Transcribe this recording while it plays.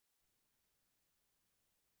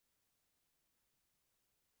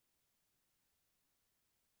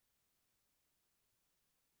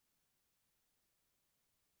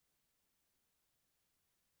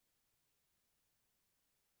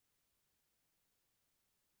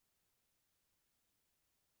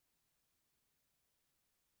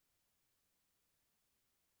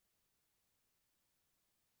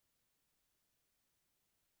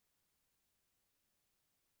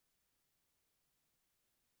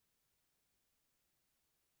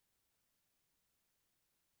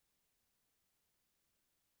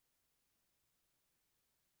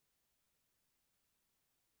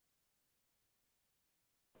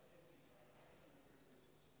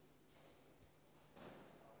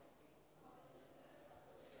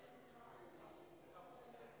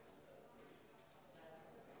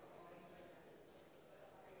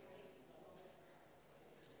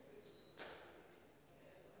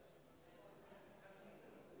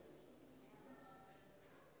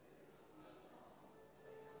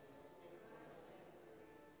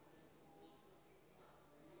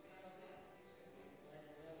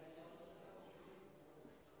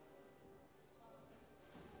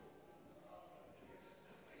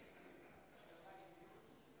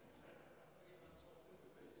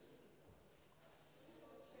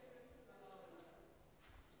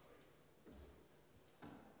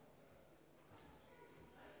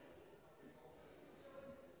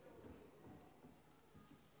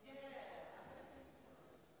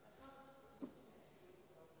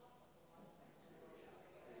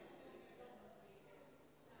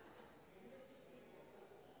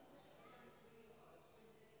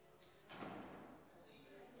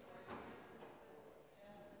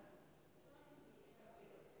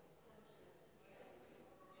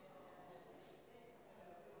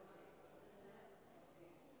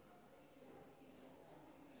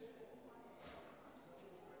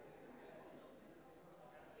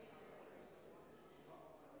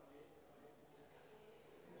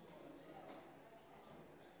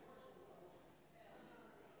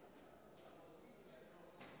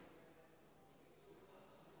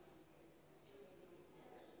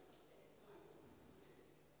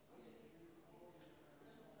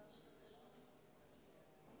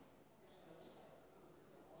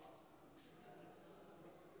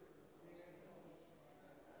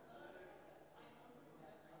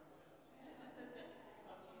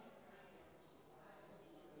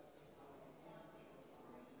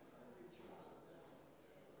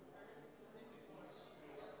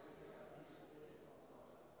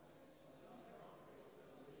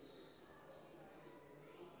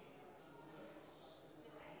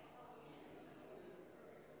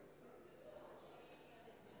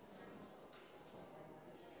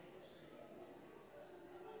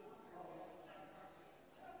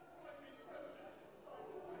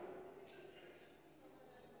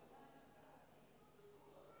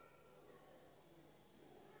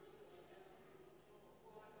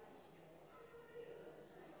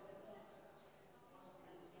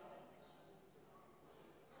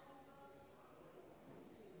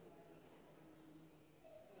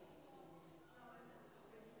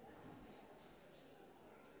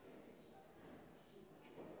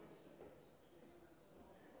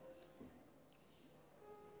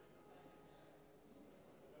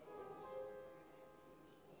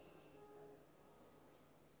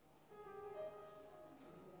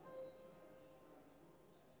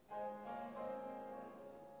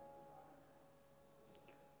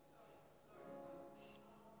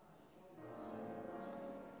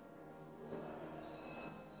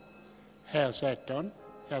How's that, Don?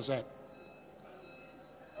 How's that?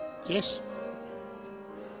 Yes?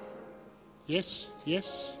 Yes,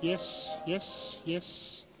 yes, yes, yes,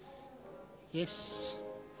 yes, yes,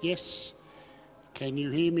 yes. Can you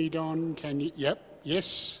hear me, Don? Can you? Yep,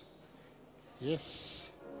 yes,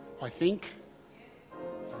 yes, I think.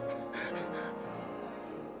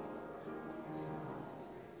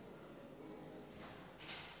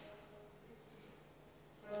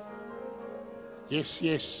 Yes,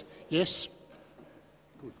 yes, yes.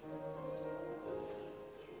 Good.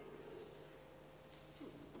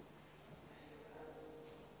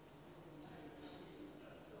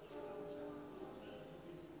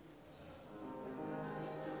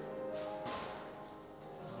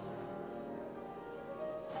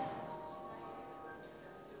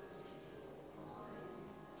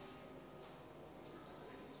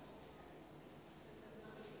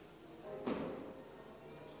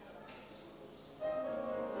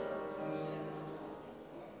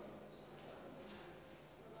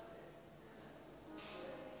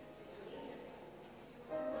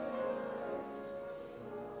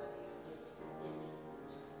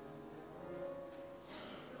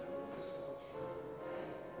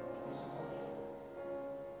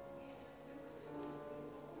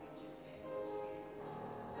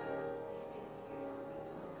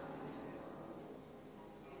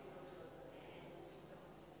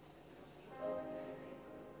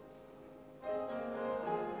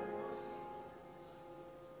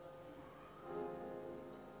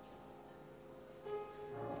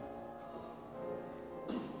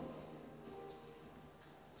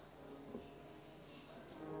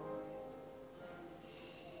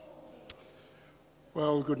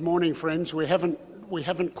 Well, good morning, friends. We haven't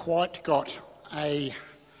quite got a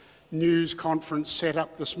news conference set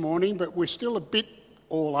up this morning, but we're still a bit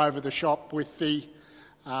all over the shop with the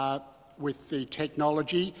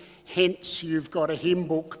technology. Hence, you've got a hymn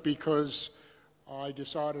book because I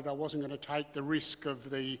decided I wasn't going to take the risk of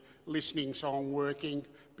the listening song working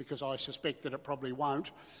because I suspect that it probably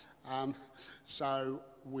won't. So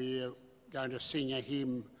we're going to sing a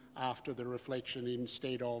hymn after the reflection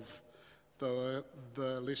instead of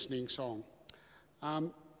the listening song.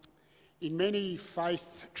 In many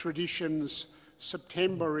faith traditions,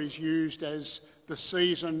 September is used as the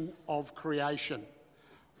season of creation,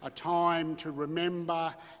 a time to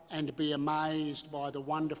remember and be amazed by the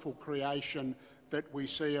wonderful creation that we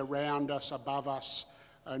see around us, above us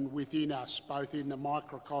and within us, both in the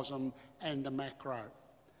microcosm and the macro.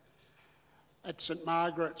 At St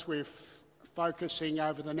Margaret's, we're focusing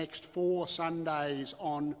over the next 4 Sundays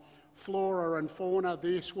on flora and fauna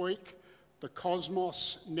this week, the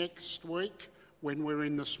cosmos next week when we're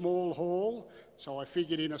in the small hall. So I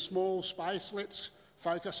figured in a small space, let's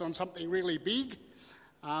focus on something really big.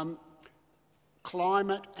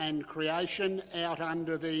 Climate and creation out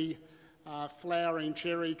under the flowering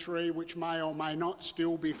cherry tree, which may or may not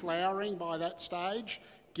still be flowering by that stage,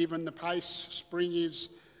 given the pace spring is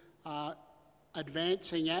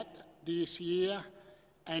advancing at this year.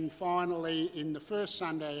 And finally, in the first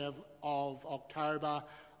Sunday of October,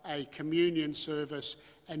 a communion service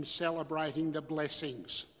and celebrating the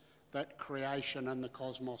blessings that creation and the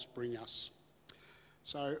cosmos bring us.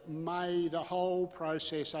 So may the whole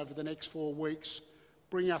process over the next 4 weeks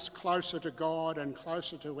bring us closer to God and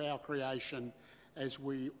closer to our creation as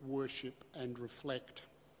we worship and reflect.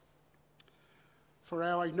 For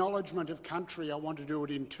our acknowledgement of country, I want to do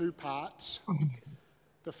it in 2 parts.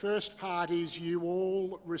 The first part is you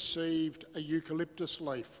all received a eucalyptus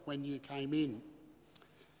leaf when you came in,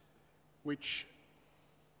 which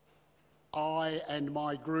I and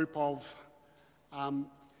my group of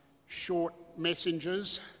short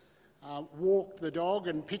messengers walked the dog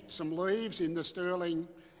and picked some leaves in the Stirling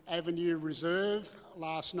Avenue Reserve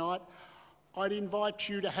last night. I'd invite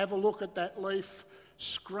you to have a look at that leaf,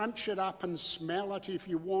 scrunch it up and smell it if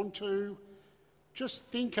you want to. Just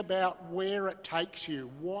think about where it takes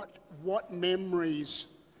you, what memories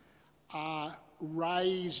are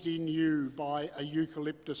raised in you by a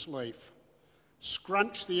eucalyptus leaf.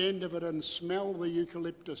 Scrunch the end of it and smell the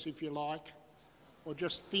eucalyptus if you like, or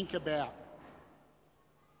just think about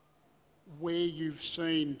where you've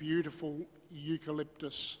seen beautiful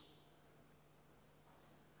eucalyptus.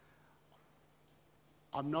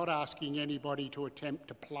 I'm not asking anybody to attempt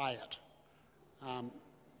to play it.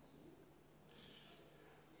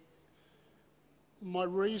 My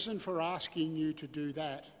reason for asking you to do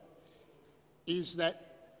that is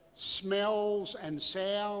that smells and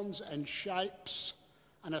sounds and shapes,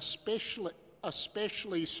 and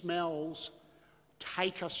especially smells,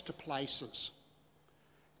 take us to places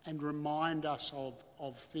and remind us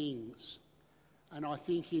of things. And I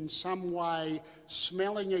think in some way,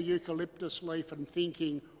 smelling a eucalyptus leaf and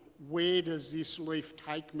thinking, where does this leaf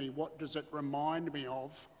take me? What does it remind me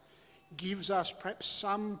of? Gives us perhaps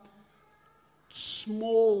some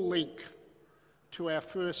small link to our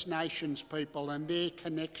First Nations people and their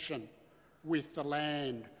connection with the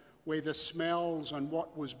land, where the smells and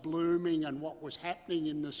what was blooming and what was happening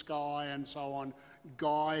in the sky and so on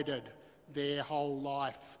guided their whole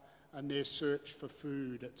life and their search for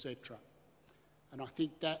food, etc. And I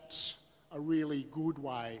think that's a really good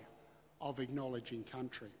way of acknowledging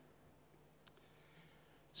country.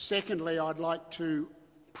 Secondly, I'd like to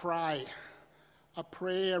pray a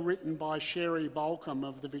prayer written by Sherry Bolcom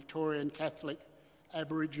of the Victorian Catholic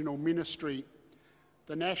Aboriginal Ministry.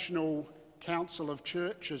 The National Council of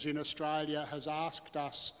Churches in Australia has asked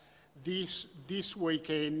us this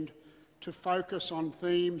weekend to focus on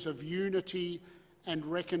themes of unity and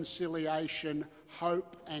reconciliation,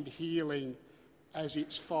 hope and healing as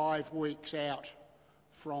it's 5 weeks out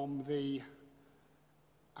from the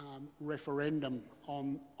referendum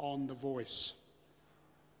on the voice.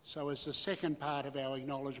 So as the second part of our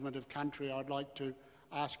acknowledgement of country, I'd like to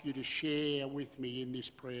ask you to share with me in this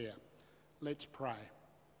prayer. Let's pray.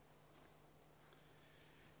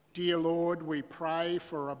 Dear Lord, we pray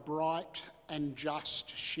for a bright and just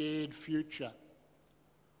shared future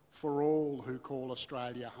for all who call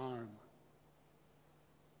Australia home.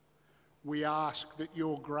 We ask that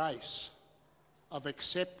your grace of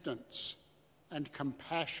acceptance and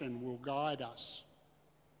compassion will guide us.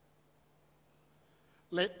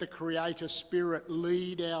 Let the Creator Spirit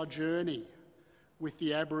lead our journey with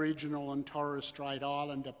the Aboriginal and Torres Strait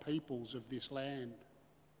Islander peoples of this land.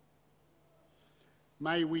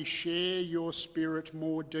 May we share your spirit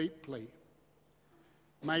more deeply.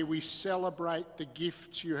 May we celebrate the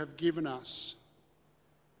gifts you have given us.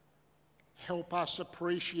 Help us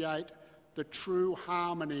appreciate the true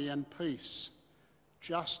harmony and peace,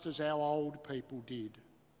 just as our old people did.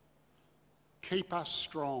 Keep us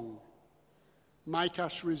strong, make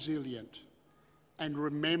us resilient, and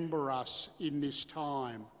remember us in this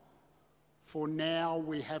time, for now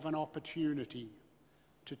we have an opportunity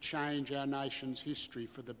to change our nation's history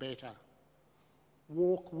for the better.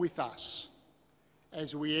 Walk with us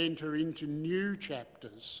as we enter into new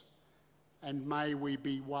chapters, and may we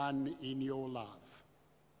be one in your love.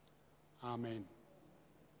 Amen.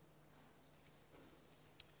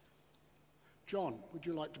 John, would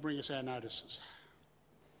you like to bring us our notices?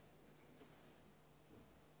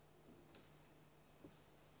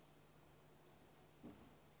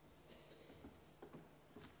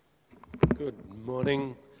 Good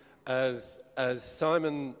morning. As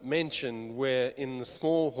Simon mentioned, we're in the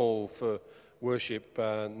small hall for worship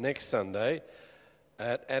next Sunday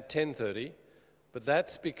at 10:30, but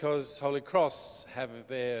that's because Holy Cross have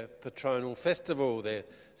their patronal festival, their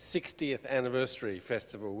 60th anniversary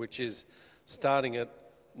festival, which is starting at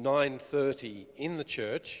 9:30 in the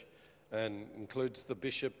church and includes the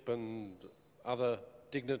bishop and other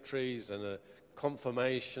dignitaries and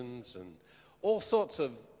confirmations and all sorts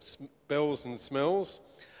of bells and smells.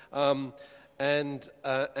 And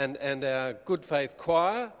our Good Faith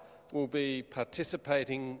Choir will be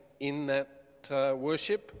participating in that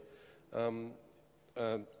worship.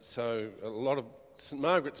 So a lot of St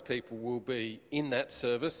Margaret's people will be in that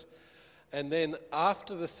service. And then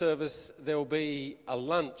after the service, there'll be a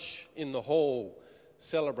lunch in the hall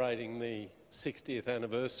celebrating the 60th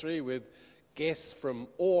anniversary with guests from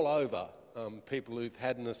all over, people who've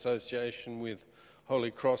had an association with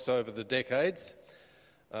Holy Cross over the decades.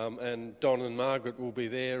 And Don and Margaret will be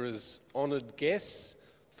there as honoured guests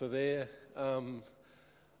for their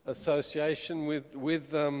association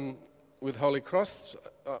with Holy Cross.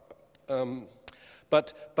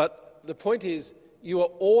 But the point is, you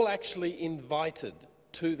are all actually invited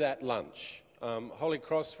to that lunch. Holy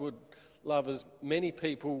Cross would love as many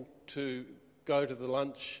people to go to the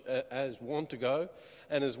lunch as want to go,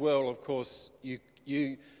 and as well, of course, you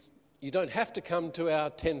don't have to come to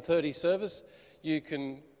our 10:30 service. You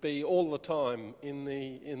can be all the time in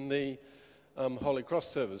the Holy Cross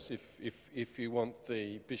service if you want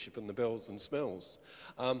the bishop and the bells and smells,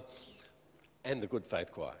 and the Good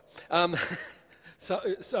Faith Choir.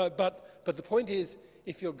 But the point is,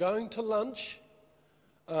 if you're going to lunch,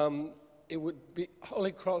 it would be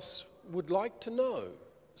Holy Cross would like to know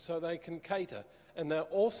so they can cater, and they're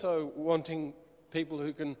also wanting people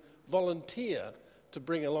who can volunteer to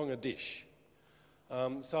bring along a dish.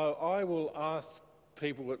 So I will ask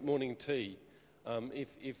people at morning tea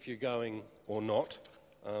if you're going or not.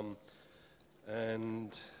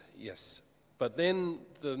 And yes, but then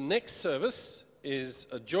the next service is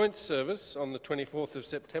a joint service on the 24th of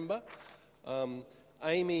September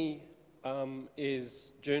Amy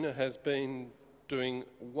Juna has been doing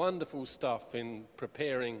wonderful stuff in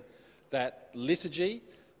preparing that liturgy.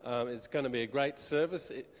 It's going to be a great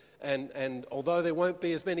service. And although there won't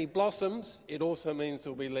be as many blossoms, it also means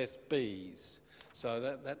there'll be less bees.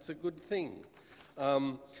 So that's a good thing.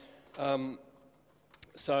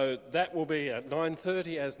 So that will be at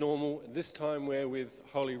 9:30 as normal. This time we're with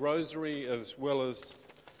Holy Rosary as well as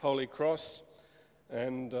Holy Cross.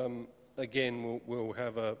 And again, we'll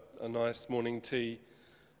have a nice morning tea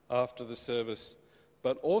after the service.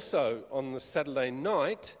 But also on the Saturday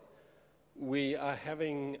night, we are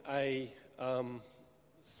having a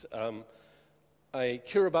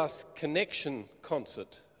Kiribati Connection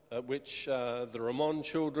concert at which the Ramon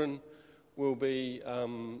children will be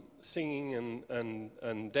singing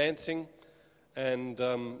and dancing, and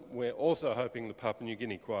we're also hoping the Papua New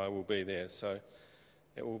Guinea choir will be there. So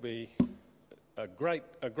it will be a great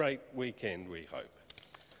weekend, we hope.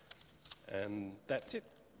 And that's it.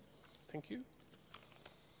 Thank you.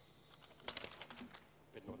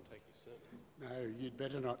 Better not take your sermon. No, you'd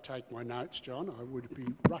better not take my notes, John. I would be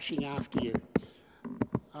rushing after you.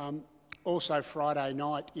 Also, Friday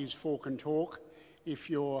night is Fork and Talk. If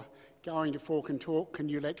you're going to Fork and Talk, can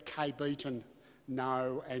you let Kay Beaton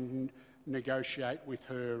know and negotiate with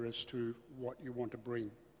her as to what you want to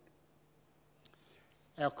bring?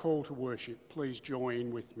 Our call to worship, please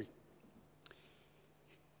join with me.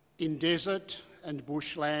 In desert and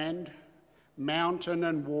bushland, mountain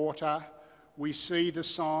and water, we see the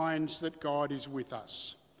signs that God is with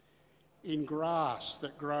us. In grass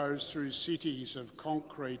that grows through cities of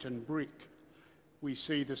concrete and brick, we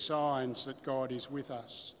see the signs that God is with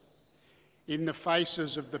us. In the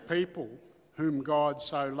faces of the people whom God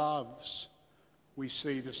so loves, we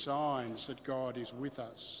see the signs that God is with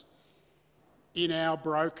us. In our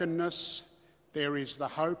brokenness, there is the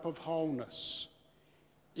hope of wholeness.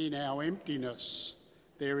 In our emptiness,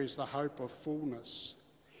 there is the hope of fullness.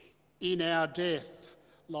 In our death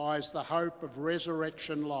lies the hope of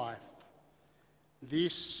resurrection life.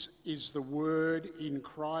 This is the word in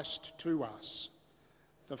Christ to us.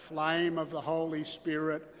 The flame of the Holy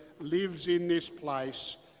Spirit lives in this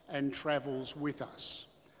place and travels with us.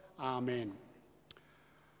 Amen.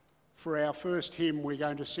 For our first hymn, we're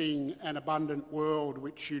going to sing An Abundant World,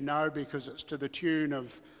 which you know because it's to the tune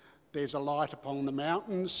of There's a Light Upon the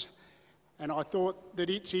Mountains. And I thought that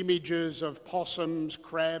its images of possums,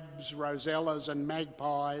 crabs, rosellas and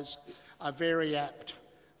magpies are very apt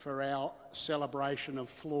for our celebration of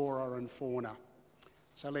flora and fauna.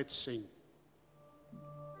 So let's sing.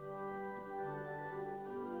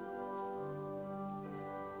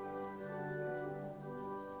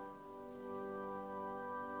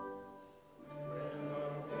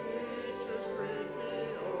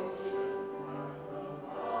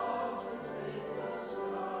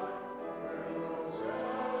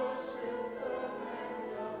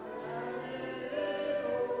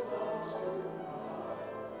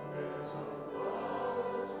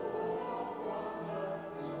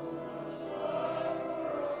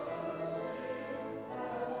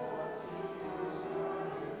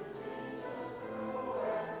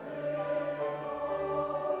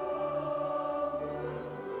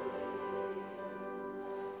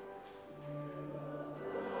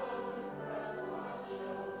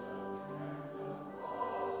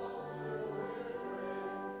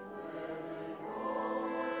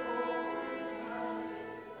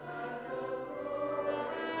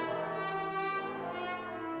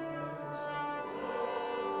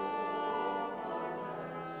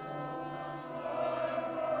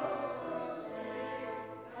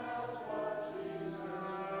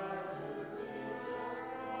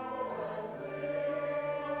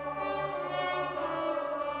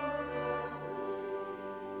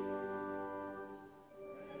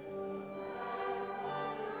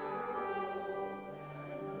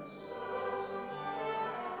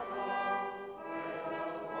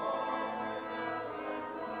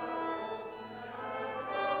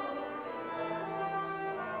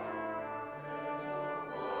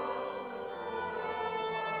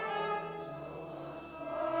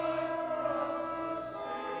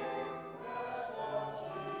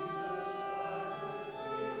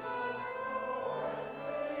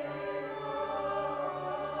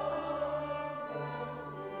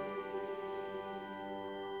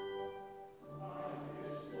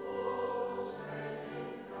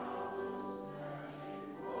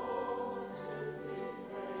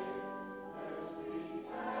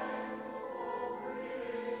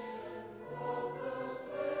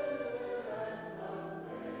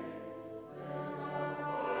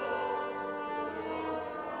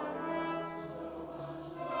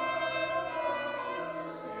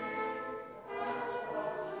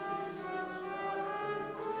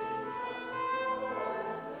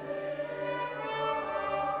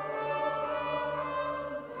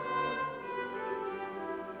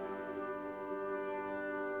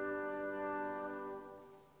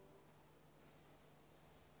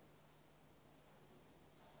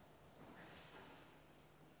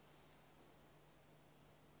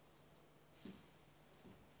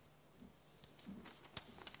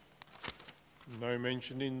 No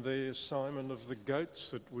mention in there, Simon, of the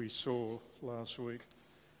goats that we saw last week.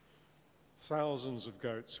 Thousands of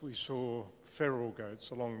goats. We saw feral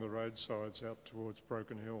goats along the roadsides out towards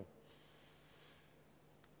Broken Hill.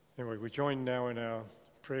 Anyway, we join now in our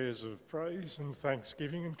prayers of praise and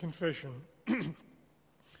thanksgiving and confession.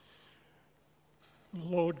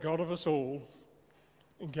 Lord God of us all,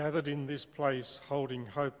 gathered in this place holding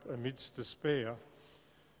hope amidst despair,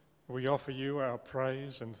 we offer you our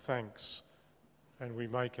praise and thanks, and we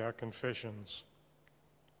make our confessions.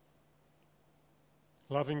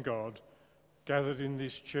 Loving God, gathered in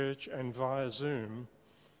this church and via Zoom,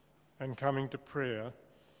 and coming to prayer,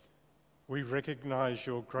 we recognise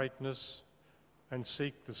your greatness and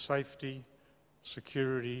seek the safety,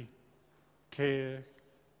 security, care,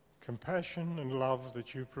 compassion and love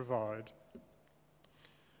that you provide.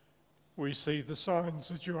 We see the signs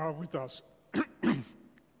that you are with us.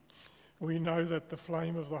 We know that the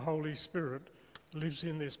flame of the Holy Spirit lives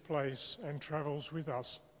in this place and travels with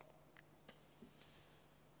us.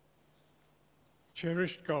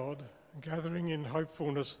 Cherished God, gathering in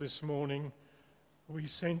hopefulness this morning, we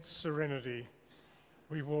sense serenity.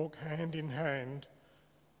 We walk hand in hand,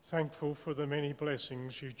 thankful for the many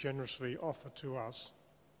blessings you generously offer to us.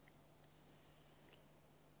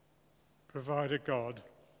 Provider God,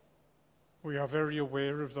 we are very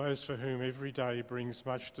aware of those for whom every day brings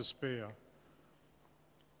much despair.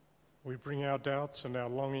 We bring our doubts and our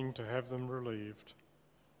longing to have them relieved.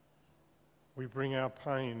 We bring our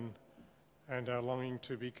pain and our longing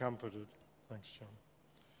to be comforted. Thanks, John.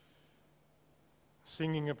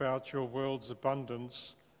 Singing about your world's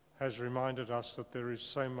abundance has reminded us that there is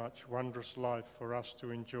so much wondrous life for us to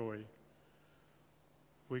enjoy.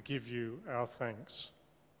 We give you our thanks.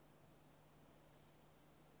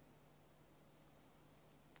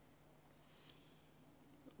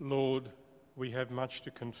 Lord, we have much to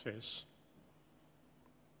confess.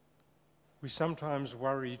 We sometimes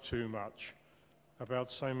worry too much about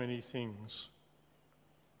so many things.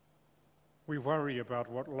 We worry about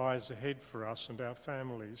what lies ahead for us and our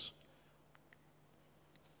families.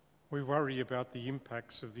 We worry about the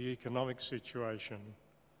impacts of the economic situation,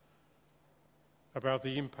 about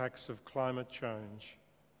the impacts of climate change,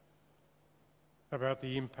 about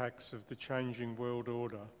the impacts of the changing world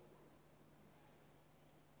order.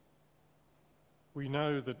 We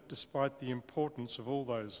know that despite the importance of all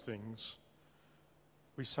those things,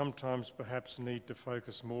 we sometimes perhaps need to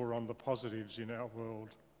focus more on the positives in our world.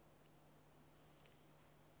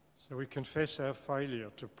 So we confess our failure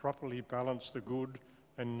to properly balance the good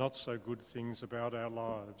and not so good things about our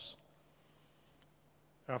lives,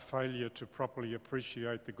 our failure to properly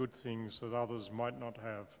appreciate the good things that others might not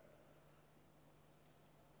have,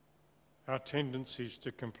 our tendencies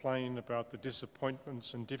to complain about the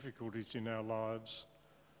disappointments and difficulties in our lives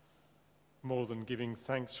more than giving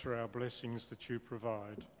thanks for our blessings that you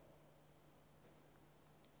provide.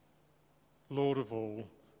 Lord of all,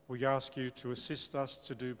 we ask you to assist us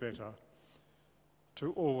to do better,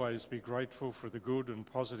 to always be grateful for the good and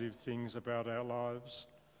positive things about our lives,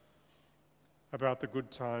 about the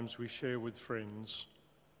good times we share with friends,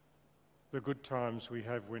 the good times we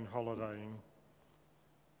have when holidaying,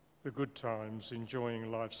 the good times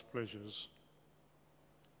enjoying life's pleasures.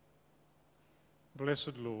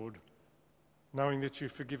 Blessed Lord, knowing that you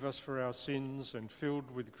forgive us for our sins and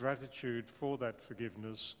filled with gratitude for that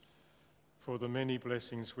forgiveness, for the many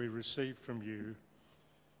blessings we receive from you,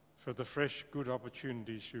 for the fresh good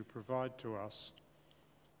opportunities you provide to us,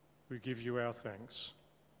 we give you our thanks.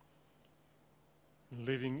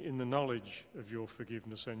 Living in the knowledge of your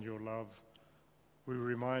forgiveness and your love, we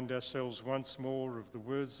remind ourselves once more of the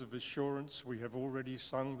words of assurance we have already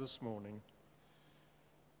sung this morning.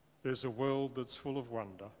 There's a world that's full of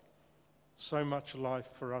wonder, so much life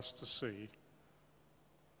for us to see.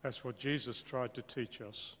 That's what Jesus tried to teach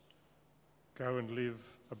us. Go and live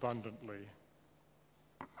abundantly.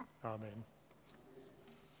 Amen.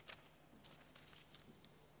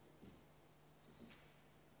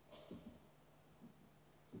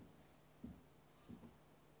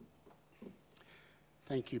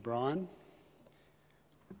 Thank you, Brian.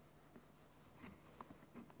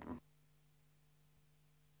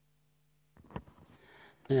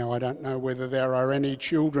 Now, I don't know whether there are any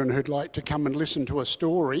children who'd like to come and listen to a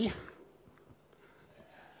story.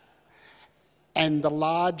 And the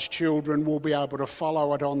large children will be able to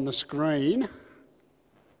follow it on the screen.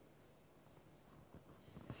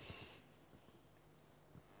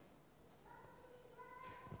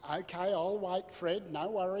 Okay, I'll wait, Fred, no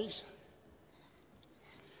worries.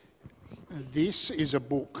 This is a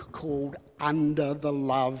book called Under the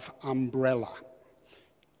Love Umbrella.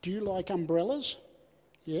 Do you like umbrellas?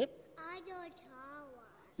 Yep. I don't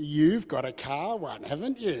You've got a car one,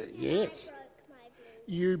 haven't you? Yes. I broke my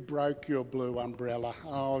blue You broke your blue umbrella.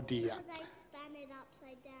 Oh dear. because I span it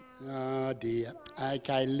upside down. Oh dear.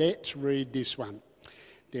 Okay, let's read this one.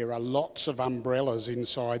 There are lots of umbrellas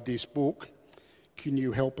inside this book. Can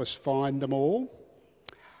you help us find them all?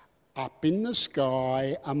 Up in the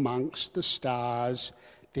sky amongst the stars,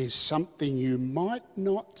 there's something you might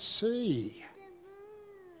not see.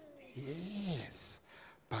 Yes.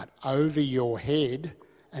 But over your head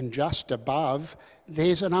and just above,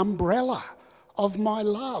 there's an umbrella of my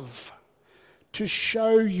love. To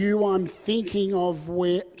show you I'm thinking of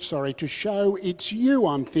to show it's you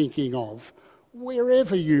I'm thinking of,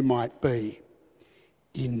 wherever you might be.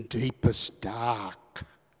 In deepest dark,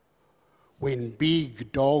 when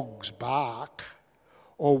big dogs bark,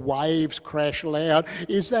 or waves crash loud,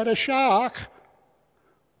 is that a shark?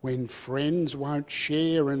 When friends won't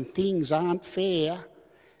share and things aren't fair,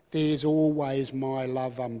 there's always my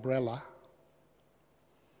love umbrella.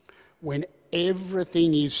 When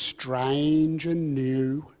everything is strange and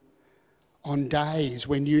new, on days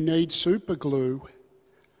when you need super glue,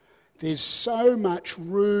 there's so much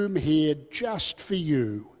room here just for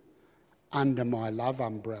you under my love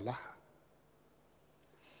umbrella.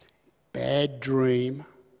 Bad dream,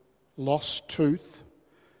 lost tooth,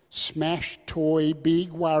 smashed toy,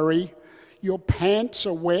 big worry, your pants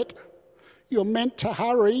are wet, you're meant to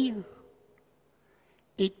hurry.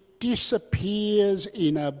 It disappears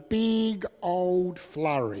in a big old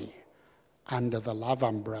flurry under the love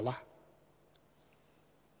umbrella.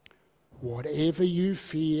 Whatever you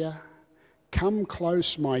fear, come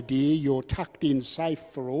close, my dear, you're tucked in safe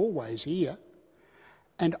for always here.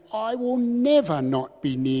 And I will never not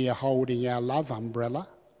be near holding our love umbrella.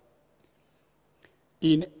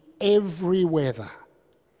 In every weather,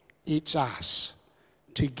 it's us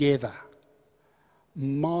together.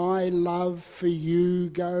 My love for you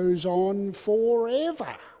goes on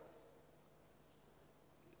forever.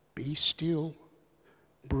 Be still,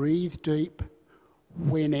 breathe deep.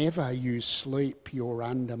 Whenever you sleep, you're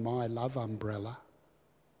under my love umbrella.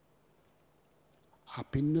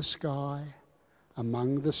 Up in the sky,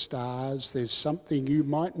 among the stars, there's something you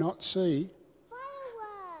might not see.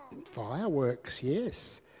 Fireworks! Fireworks,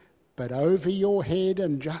 yes. But over your head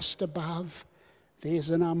and just above,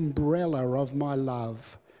 there's an umbrella of my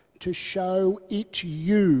love to show it's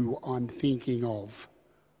you I'm thinking of,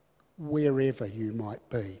 wherever you might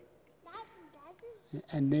be.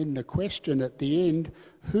 And then the question at the end,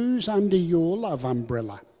 who's under your love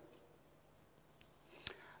umbrella?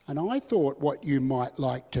 And I thought what you might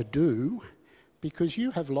like to do, because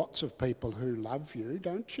you have lots of people who love you,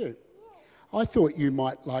 don't you? I thought you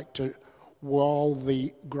might like to, while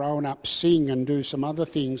the grown-ups sing and do some other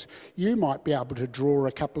things, you might be able to draw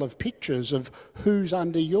a couple of pictures of who's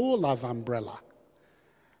under your love umbrella.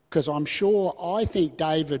 Because I think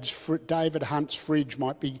David Hunt's fridge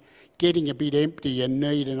might be getting a bit empty and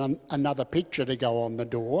need another picture to go on the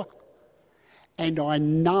door. And I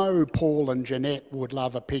know Paul and Jeanette would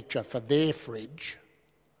love a picture for their fridge.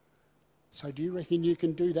 So do you reckon you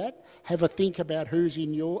can do that? Have a think about who's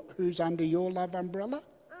under your love umbrella?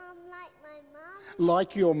 Like my mum.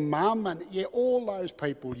 Like your mum and all those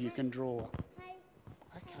people you can draw. Hey,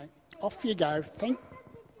 Okay, off you go. the picture of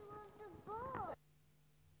the ball.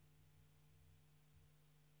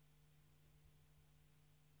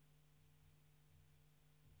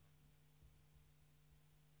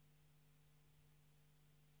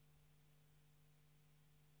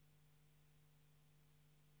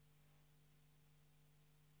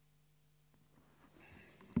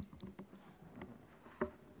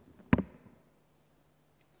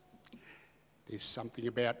 There's something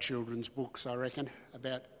about children's books, I reckon,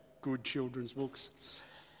 about good children's books.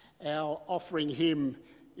 Our offering hymn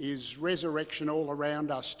is Resurrection All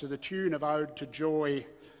Around Us to the tune of Ode to Joy.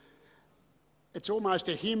 It's almost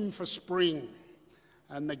a hymn for spring,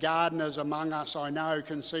 and the gardeners among us, I know,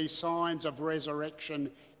 can see signs of resurrection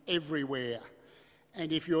everywhere.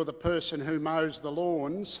 And if you're the person who mows the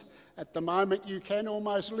lawns, at the moment you can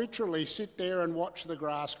almost literally sit there and watch the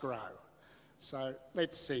grass grow. So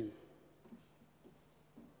let's sing.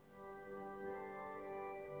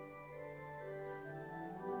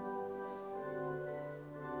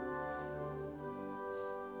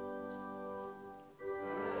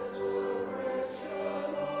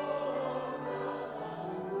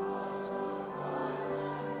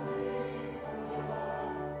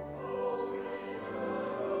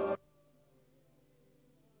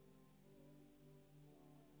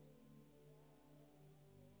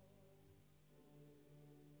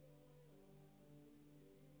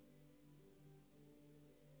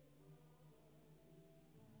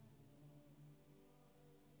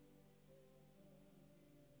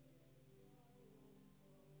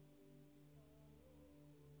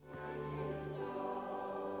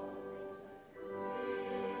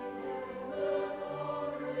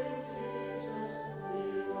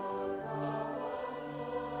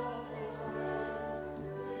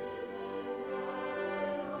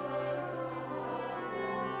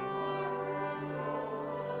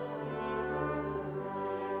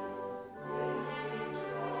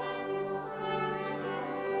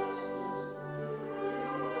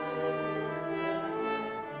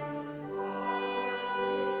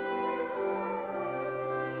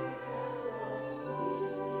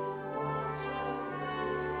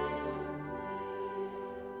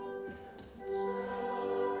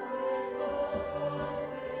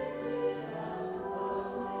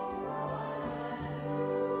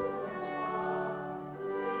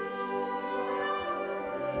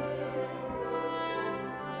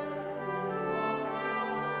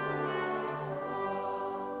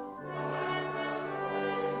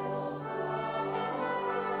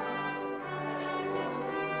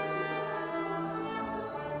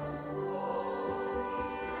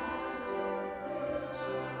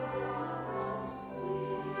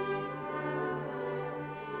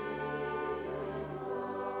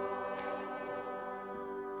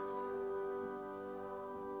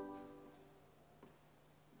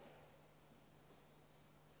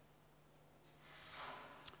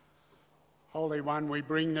 Holy One, we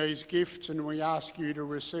bring these gifts and we ask you to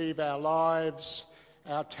receive our lives,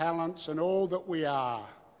 our talents and all that we are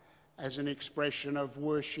as an expression of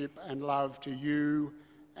worship and love to you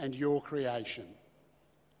and your creation.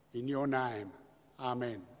 In your name,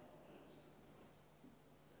 amen.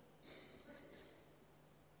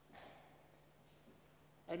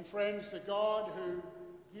 And friends, the God who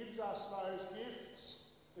gives us those gifts,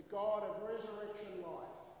 the God of resurrection life,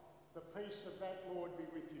 the peace of that Lord be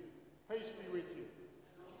with you. Peace be with you.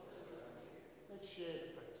 Let's share the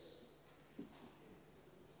peace.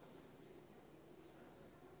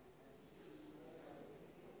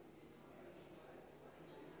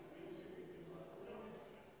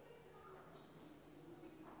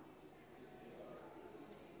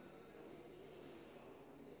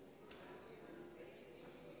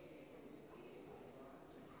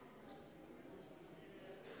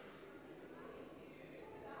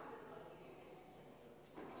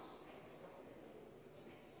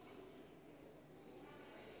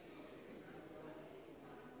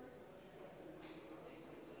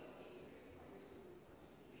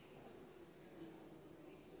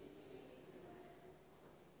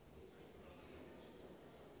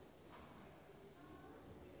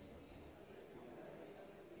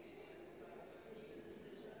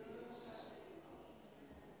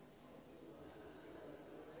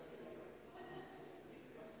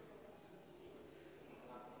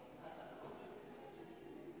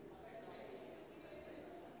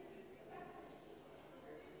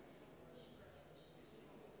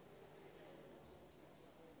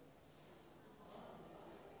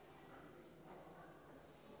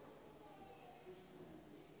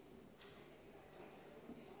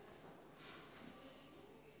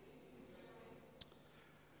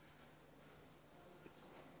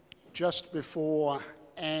 Just before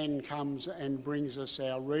Anne comes and brings us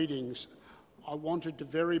our readings, I wanted to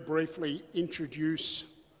very briefly introduce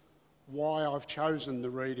why I've chosen the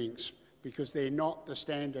readings, because they're not the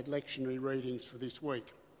standard lectionary readings for this week.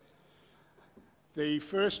 The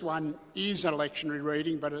first one is a lectionary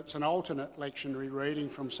reading, but it's an alternate lectionary reading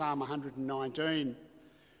from Psalm 119,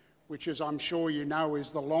 which, as I'm sure you know,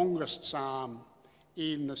 is the longest psalm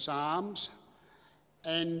in the Psalms,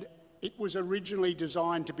 and it was originally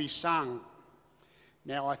designed to be sung.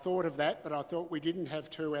 Now, I thought of that, but I thought we didn't have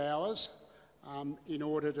 2 hours in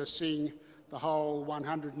order to sing the whole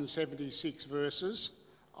 176 verses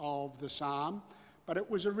of the psalm. But it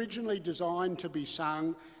was originally designed to be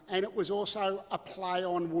sung, and it was also a play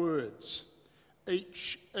on words.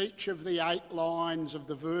 Each of the 8 lines of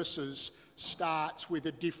the verses starts with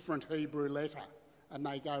a different Hebrew letter, and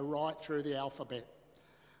they go right through the alphabet.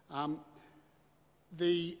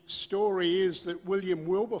 The story is that William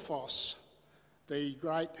Wilberforce, the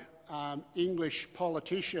great English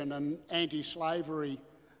politician and anti-slavery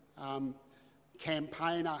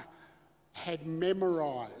campaigner, had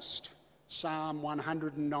memorised Psalm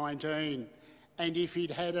 119, and if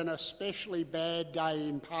he'd had an especially bad day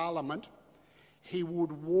in Parliament, he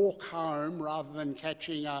would walk home rather than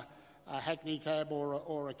catching a hackney cab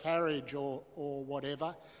or a carriage or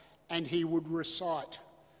whatever, and he would recite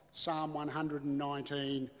Psalm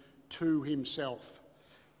 119 to himself,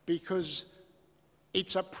 because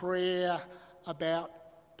it's a prayer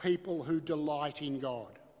about people who delight in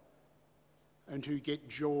God and who get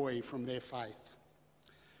joy from their faith.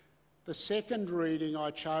 The second reading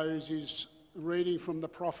I chose is reading from the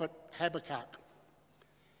prophet Habakkuk.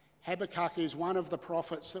 Habakkuk is one of the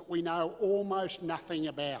prophets that we know almost nothing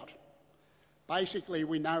about. Basically,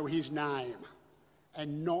 we know his name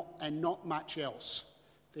and not much else.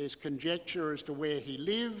 There's conjecture as to where he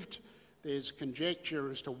lived, there's conjecture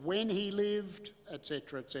as to when he lived,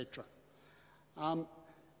 etc., etc.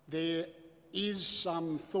 There is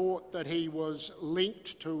some thought that he was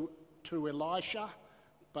linked to Elisha,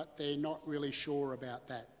 but they're not really sure about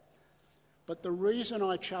that. But the reason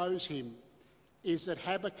I chose him is that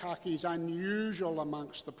Habakkuk is unusual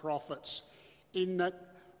amongst the prophets in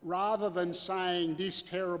that rather than saying this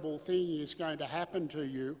terrible thing is going to happen to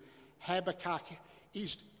you, Habakkuk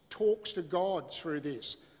talks to God through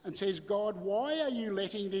this and says, God, why are you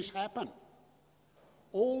letting this happen?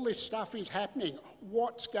 All this stuff is happening.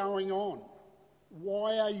 What's going on?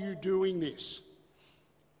 Why are you doing this?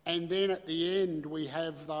 And then at the end we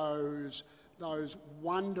have those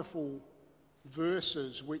wonderful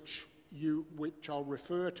verses which I'll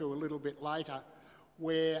refer to a little bit later,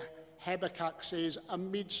 where Habakkuk says,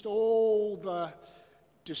 amidst all the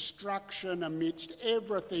destruction, amidst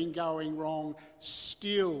everything going wrong,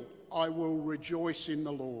 still I will rejoice in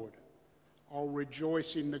the Lord. I'll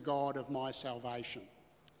rejoice in the God of my salvation.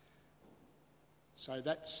 So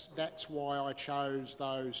that's why I chose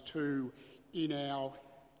those 2 in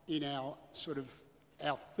our sort of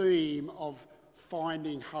our theme of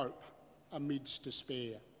finding hope amidst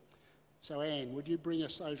despair. So Anne, would you bring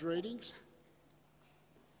us those readings?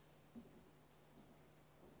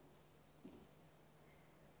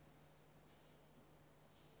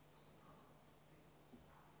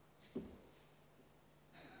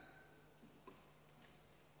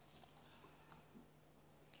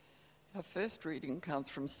 Our first reading comes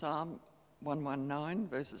from Psalm 119,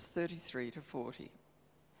 verses 33 to 40.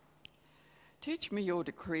 Teach me your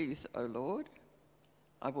decrees, O Lord.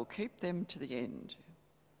 I will keep them to the end.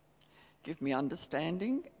 Give me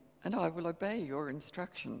understanding, and I will obey your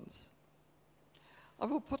instructions. I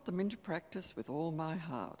will put them into practice with all my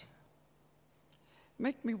heart.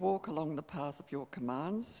 Make me walk along the path of your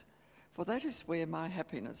commands, for that is where my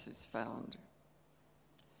happiness is found.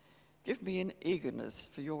 Give me an eagerness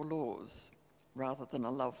for your laws, rather than a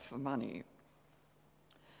love for money.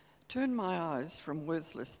 Turn my eyes from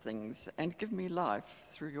worthless things and give me life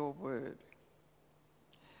through your word.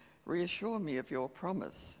 Reassure me of your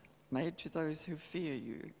promise made to those who fear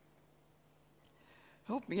you.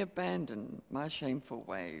 Help me abandon my shameful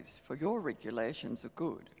ways, for your regulations are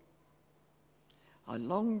good. I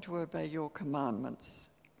long to obey your commandments.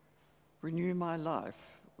 Renew my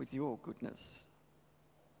life with your goodness.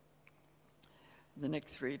 The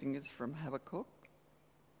next reading is from Habakkuk.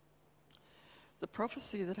 The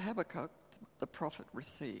prophecy that Habakkuk the prophet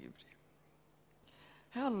received.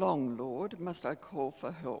 How long, Lord, must I call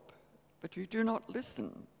for help, but you do not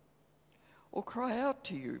listen? Or cry out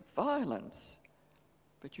to you, violence,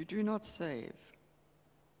 but you do not save?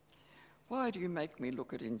 Why do you make me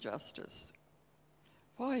look at injustice?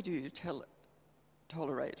 Why do you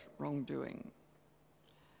tolerate wrongdoing?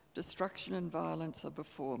 Destruction and violence are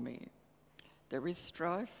before me. There is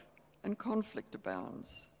strife and conflict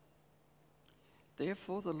abounds.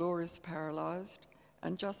 Therefore the law is paralyzed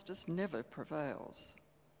and justice never prevails.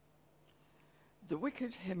 The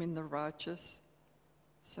wicked hem in the righteous,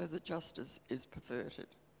 so that justice is perverted.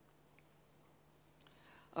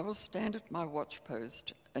 I will stand at my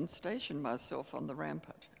watchpost and station myself on the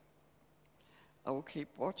rampart. I will keep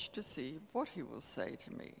watch to see what he will say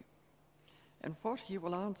to me and what he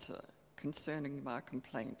will answer concerning my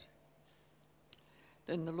complaint.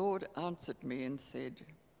 Then the Lord answered me and said,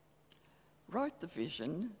 write the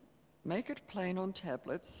vision, make it plain on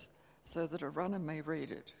tablets, so that a runner may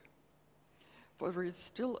read it. For there is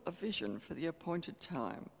still a vision for the appointed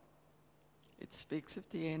time. It speaks of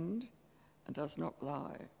the end and does not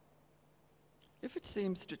lie. If it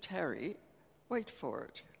seems to tarry, wait for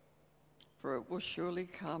it, for it will surely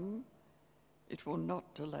come, it will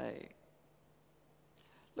not delay.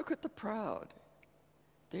 Look at the proud.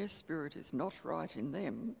 Their spirit is not right in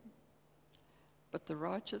them, but the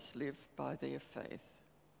righteous live by their faith.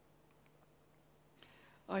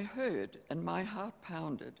 I heard, and my heart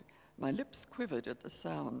pounded, my lips quivered at the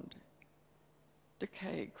sound.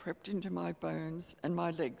 Decay crept into my bones, and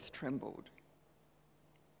my legs trembled.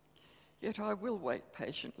 Yet I will wait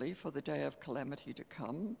patiently for the day of calamity to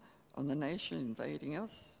come on the nation invading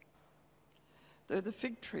us. Though the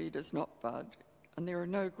fig tree does not bud, and there are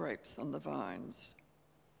no grapes on the vines,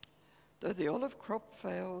 though the olive crop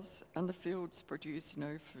fails and the fields produce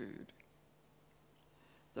no food,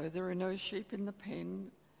 though there are no sheep in the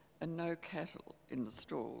pen and no cattle in the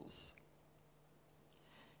stalls.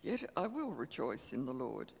 Yet I will rejoice in the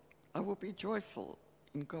Lord. I will be joyful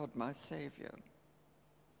in God my Saviour.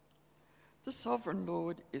 The sovereign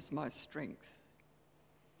Lord is my strength.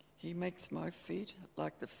 He makes my feet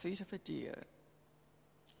like the feet of a deer.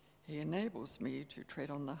 He enables me to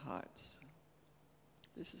tread on the heights.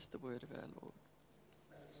 This is the word of our Lord.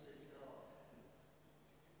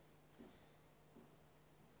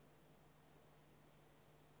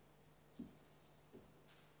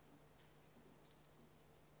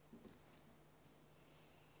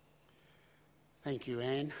 Thank you,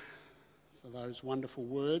 Anne, for those wonderful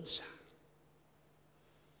words.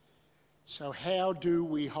 So how do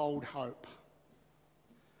we hold hope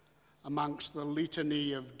amongst the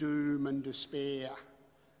litany of doom and despair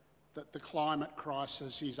that the climate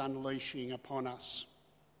crisis is unleashing upon us?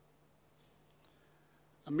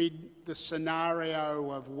 Amid the scenario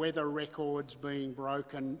of weather records being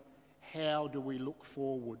broken, how do we look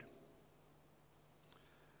forward?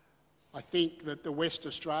 I think that the West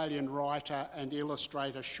Australian writer and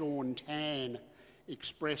illustrator Sean Tan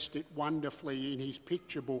expressed it wonderfully in his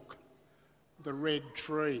picture book, The Red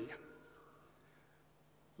Tree.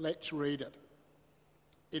 Let's read it.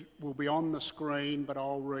 It will be on the screen, but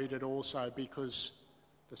I'll read it also because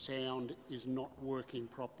the sound is not working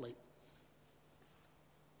properly.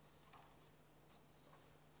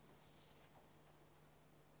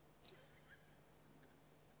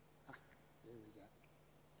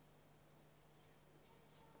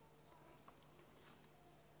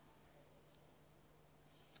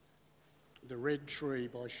 The Red Tree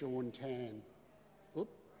by Sean Tan. Oop,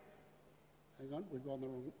 hang on, we've gone the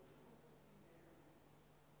wrong...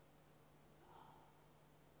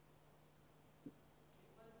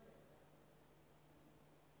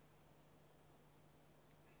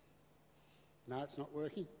 No, it's not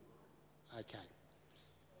working? Okay.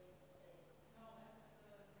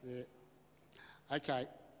 Yeah. Okay.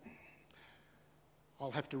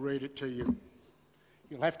 I'll have to read it to you.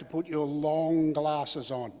 You'll have to put your long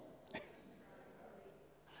glasses on.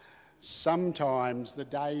 Sometimes the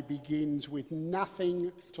day begins with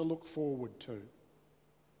nothing to look forward to.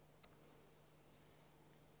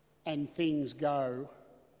 And things go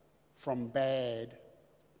from bad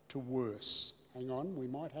to worse. Hang on, we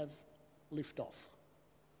might have liftoff.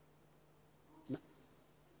 No.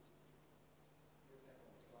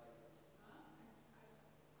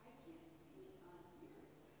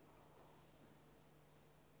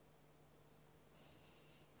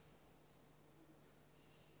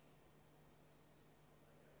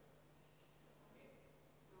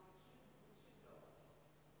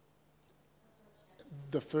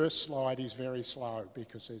 The first slide is very slow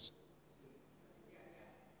because there's...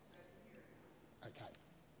 Okay.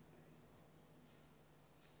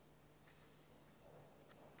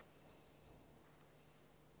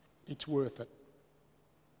 It's worth it.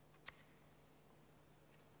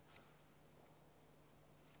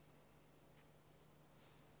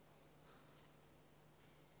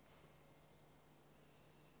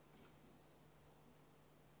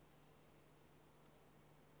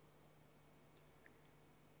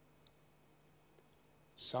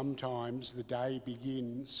 Sometimes the day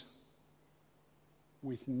begins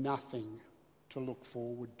with nothing to look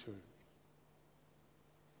forward to.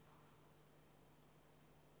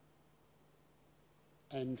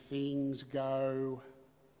 And things go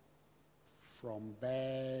from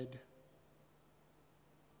bad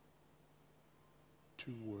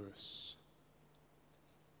to worse.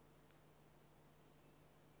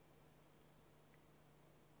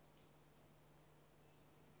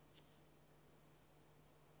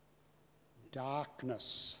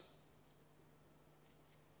 Darkness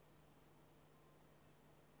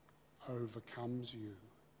overcomes you.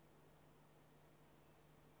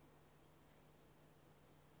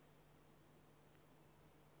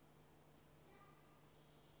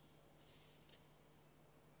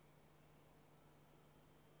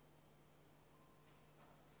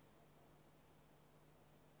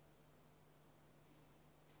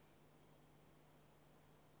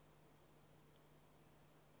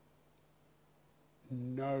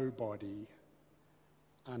 Nobody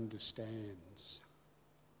understands.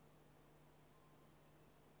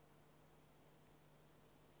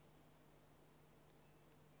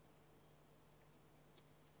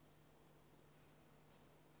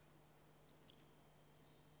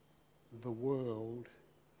 The world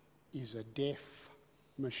is a deaf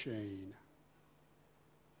machine.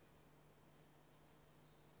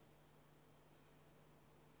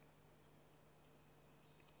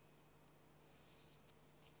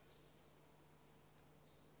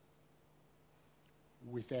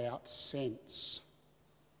 Without sense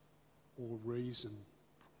or reason.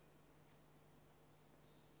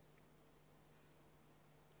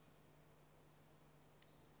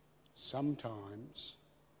 Sometimes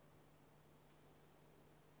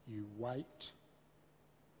you wait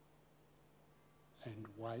and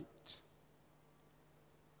wait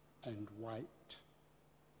and wait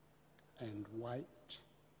and wait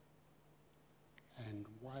and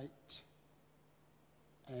wait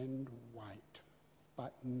and wait.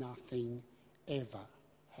 But nothing ever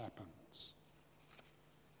happens.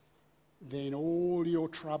 Then all your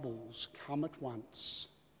troubles come at once.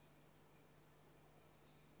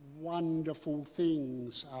 Wonderful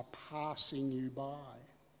things are passing you by.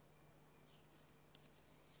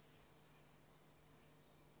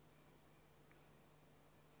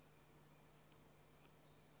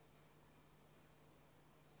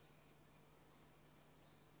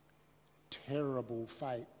 Terrible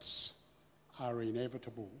fates are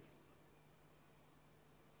inevitable.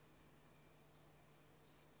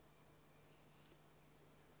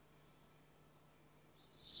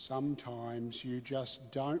 Sometimes you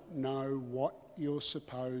just don't know what you're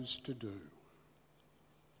supposed to do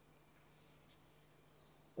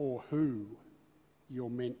or who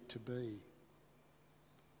you're meant to be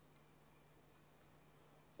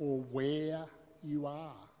or where you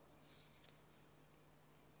are.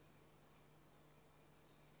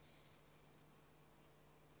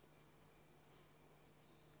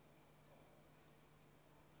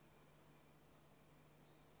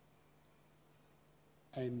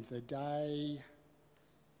 And the day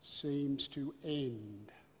seems to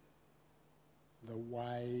end the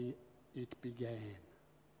way it began.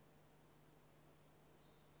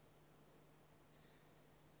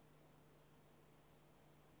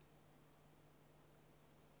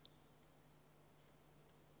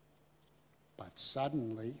 But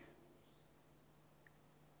suddenly,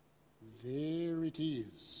 there it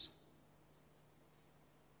is.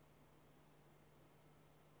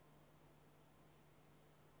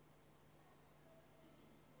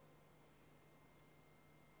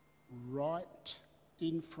 Right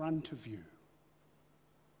in front of you.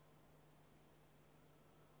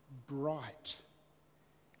 Bright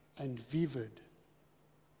and vivid.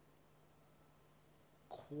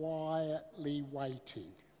 Quietly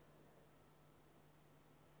waiting.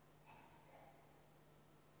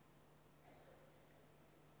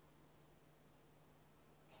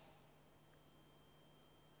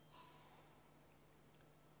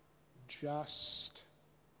 Just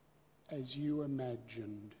as you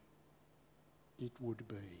imagined it would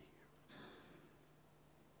be.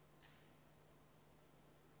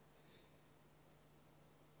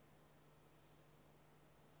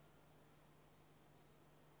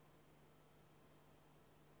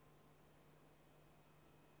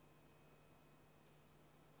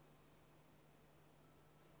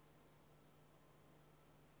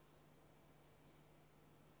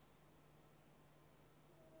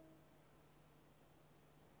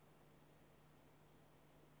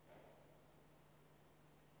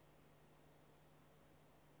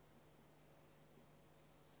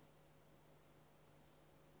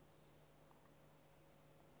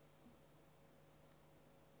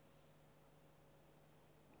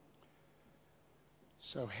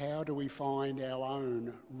 So how do we find our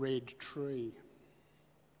own red tree?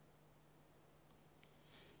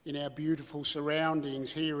 In our beautiful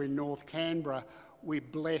surroundings here in North Canberra, we're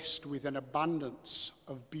blessed with an abundance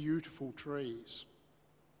of beautiful trees.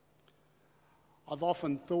 I've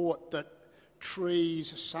often thought that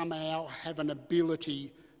trees somehow have an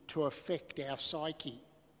ability to affect our psyche.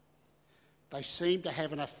 They seem to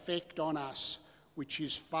have an effect on us which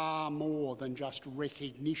is far more than just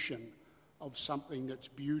recognition of something that's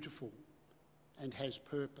beautiful and has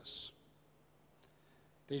purpose.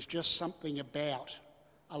 There's just something about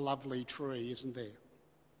a lovely tree, isn't there?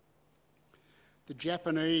 The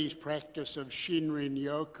Japanese practice of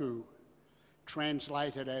Shinrin-yoku,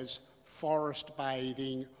 translated as forest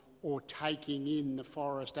bathing or taking in the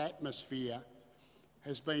forest atmosphere,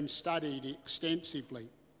 has been studied extensively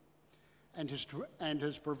and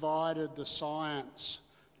has provided the science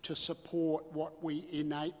to support what we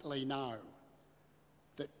innately know,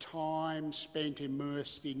 that time spent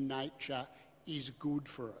immersed in nature is good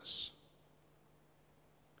for us.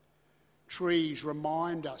 Trees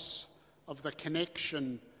remind us of the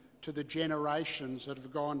connection to the generations that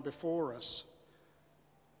have gone before us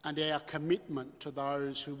and our commitment to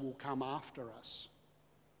those who will come after us.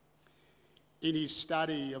 In his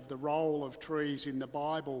study of the role of trees in the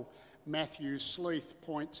Bible, Matthew Sleeth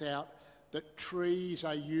points out that trees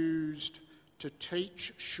are used to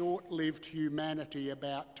teach short-lived humanity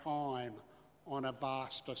about time on a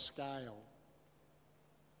vaster scale.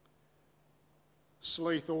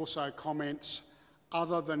 Sleeth also comments,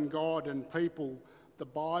 other than God and people, the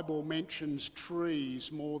Bible mentions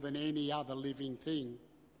trees more than any other living thing.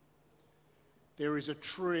 There is a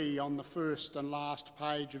tree on the first and last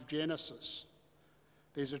page of Genesis.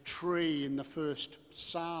 There's a tree in the first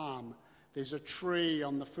Psalm. There's a tree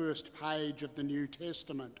on the first page of the New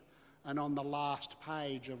Testament and on the last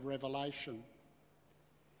page of Revelation.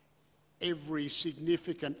 Every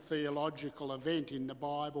significant theological event in the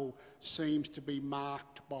Bible seems to be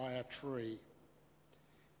marked by a tree.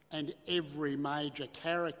 And every major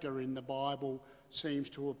character in the Bible seems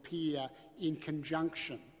to appear in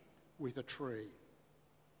conjunction with a tree.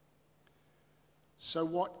 So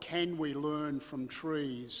what can we learn from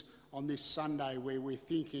trees on this Sunday where we're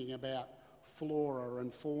thinking about flora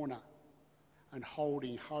and fauna and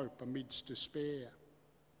holding hope amidst despair?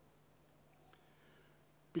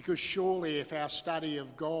 Because surely if our study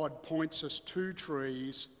of God points us to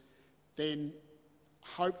trees, then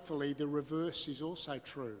hopefully the reverse is also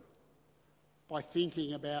true. By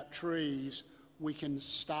thinking about trees, we can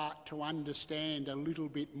start to understand a little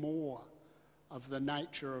bit more of the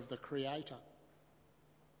nature of the Creator.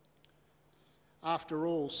 After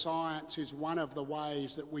all, science is one of the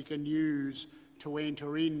ways that we can use to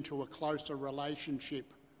enter into a closer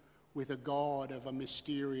relationship with a God of a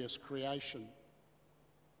mysterious creation.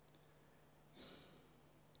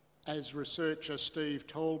 As researcher Steve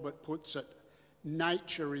Talbot puts it,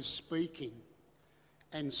 nature is speaking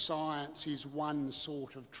and science is one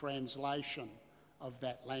sort of translation of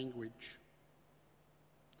that language.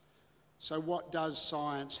 So what does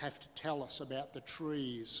science have to tell us about the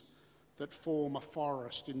trees that form a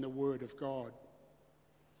forest in the Word of God?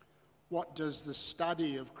 What does the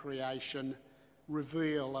study of creation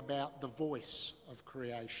reveal about the voice of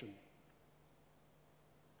creation?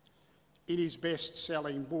 In his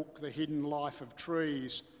best-selling book, The Hidden Life of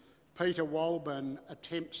Trees, Peter Walburn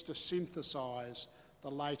attempts to synthesise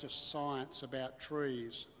the latest science about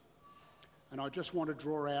trees. And I just want to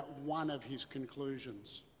draw out one of his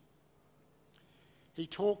conclusions. He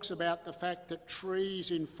talks about the fact that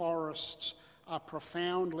trees in forests are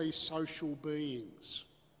profoundly social beings.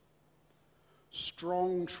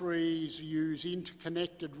 Strong trees use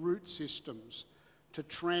interconnected root systems to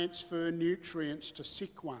transfer nutrients to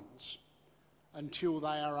sick ones until they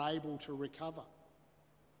are able to recover.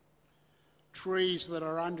 Trees that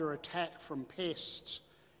are under attack from pests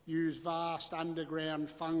use vast underground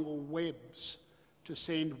fungal webs to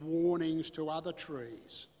send warnings to other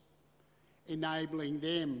trees, enabling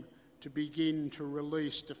them to begin to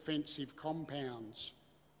release defensive compounds.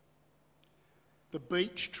 The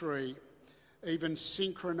beech tree even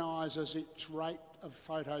synchronises its rate of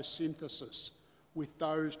photosynthesis with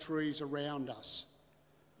those trees around us,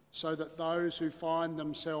 so that those who find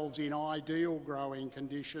themselves in ideal growing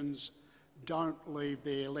conditions don't leave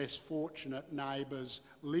their less fortunate neighbours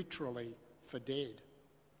literally for dead.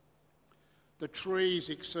 The trees,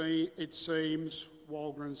 it seems,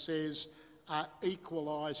 Walgren says, are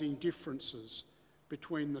equalising differences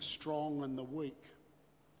between the strong and the weak.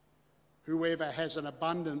 Whoever has an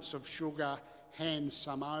abundance of sugar hands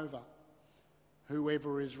some over.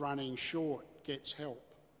 Whoever is running short gets help.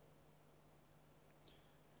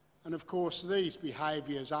 And of course, these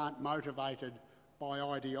behaviours aren't motivated by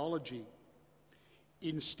ideology.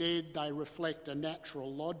 Instead, they reflect a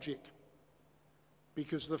natural logic,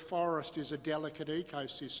 because the forest is a delicate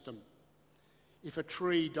ecosystem. If a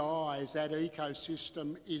tree dies, that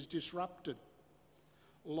ecosystem is disrupted.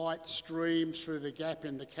 Light streams through the gap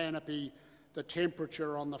in the canopy, the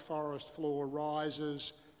temperature on the forest floor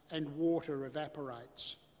rises, and water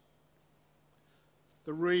evaporates.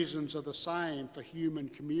 The reasons are the same for human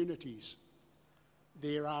communities.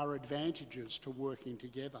 There are advantages to working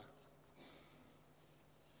together.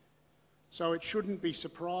 So it shouldn't be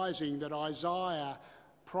surprising that Isaiah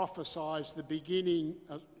prophesies the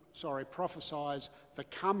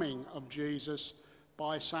coming of Jesus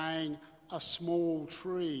by saying a small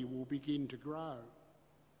tree will begin to grow.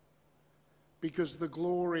 Because the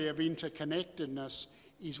glory of interconnectedness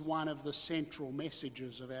is one of the central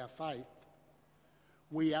messages of our faith.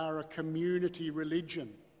 We are a community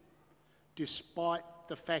religion, despite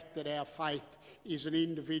the fact that our faith is an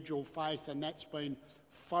individual faith, and that's been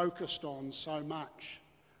focused on so much.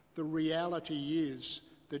 The reality is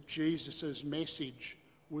that Jesus' message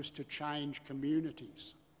was to change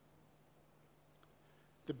communities.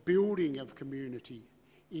 The building of community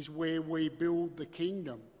is where we build the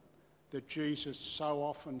kingdom that Jesus so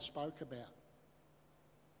often spoke about.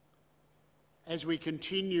 As we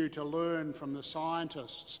continue to learn from the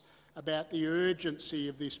scientists about the urgency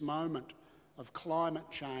of this moment of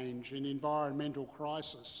climate change and environmental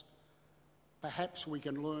crisis, perhaps we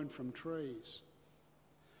can learn from trees.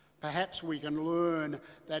 Perhaps we can learn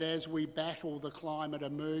that as we battle the climate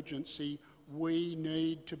emergency, we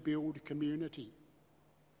need to build community.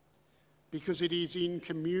 Because it is in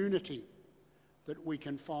community that we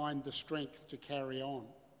can find the strength to carry on.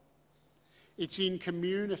 It's in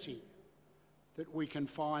community that we can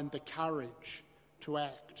find the courage to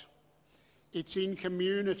act. It's in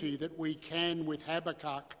community that we can, with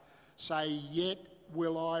Habakkuk, say, "Yet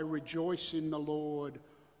will I rejoice in the Lord.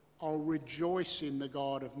 I'll rejoice in the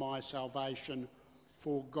God of my salvation,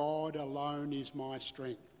 for God alone is my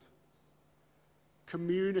strength."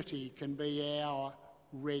 Community can be our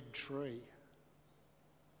red tree.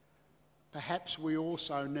 Perhaps we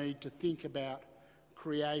also need to think about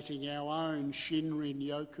creating our own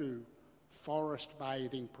Shinrin-yoku forest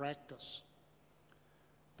bathing practice.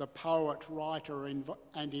 The poet, writer and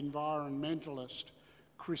environmentalist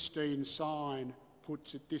Christine Syme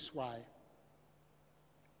puts it this way: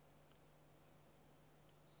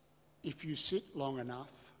 if you sit long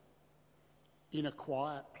enough in a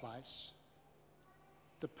quiet place,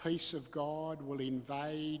 the peace of God will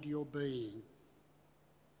invade your being.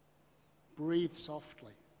 Breathe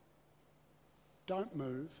softly. Don't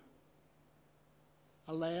move.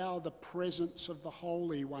 Allow the presence of the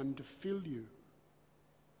Holy One to fill you.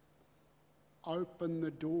 Open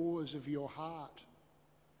the doors of your heart.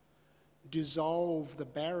 Dissolve the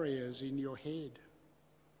barriers in your head.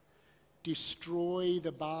 Destroy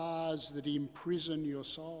the bars that imprison your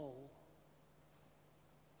soul.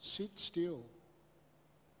 Sit still.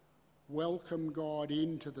 welcome God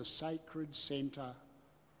into the sacred centre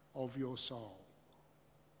of your soul.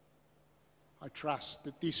 I trust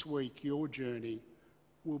that this week your journey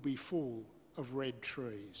will be full of red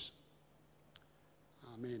trees.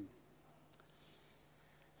 Amen.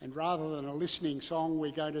 And rather than a listening song,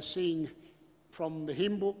 we're going to sing from the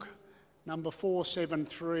hymn book, number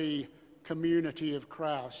 473, Community of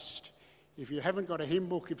Christ. If you haven't got a hymn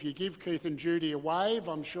book, if you give Keith and Judy a wave,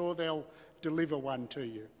 I'm sure they'll deliver one to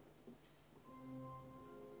you.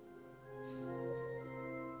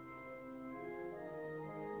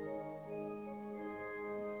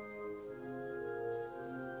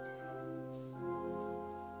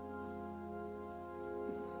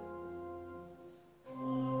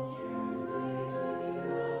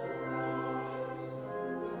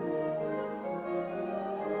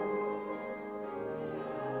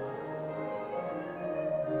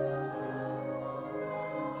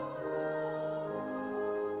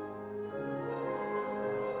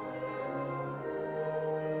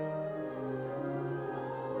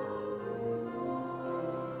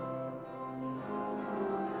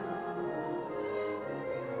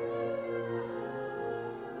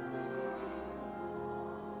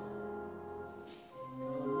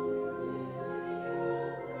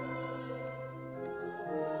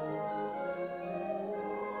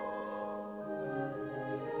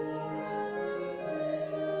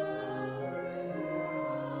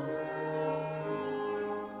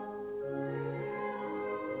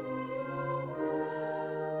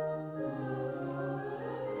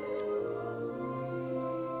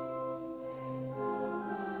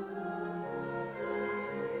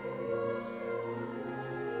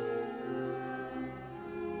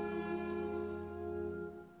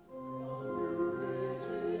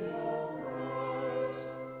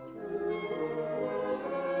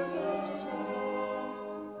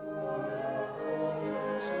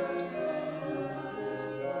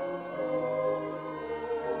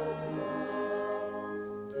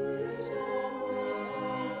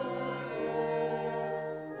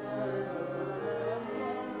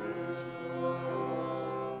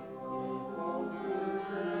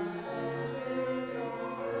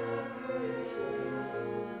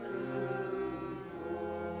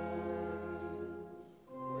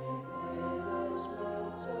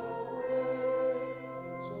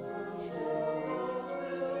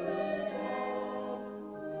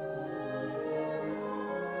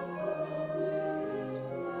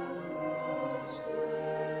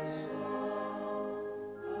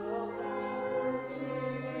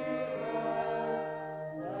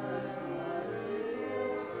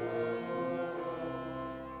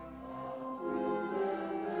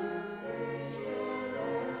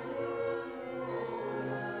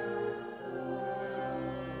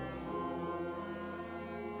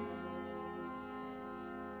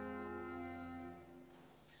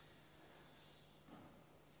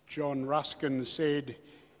 John Ruskin said,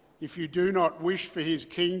 "If you do not wish for his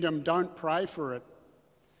kingdom, don't pray for it.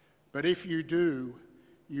 But if you do,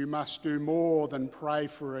 you must do more than pray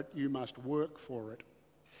for it, you must work for it."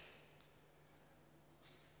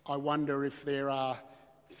 I wonder if there are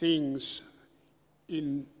things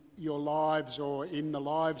in your lives or in the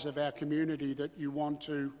lives of our community that you want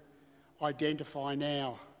to identify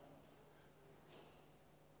now.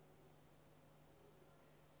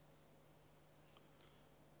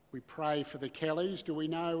 We pray for the Kellys. Do we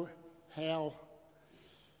know how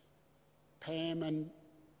Pam and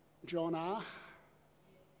John are?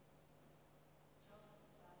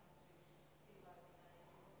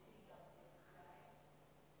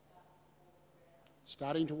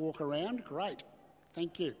 Starting to walk around? Great.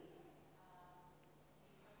 Thank you.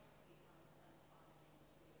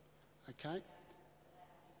 Okay.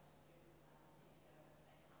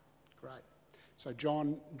 Great. So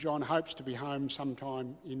John hopes to be home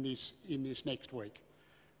sometime in this next week,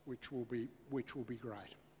 which will be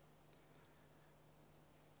great.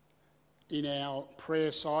 In our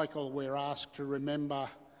prayer cycle, we're asked to remember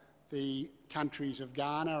the countries of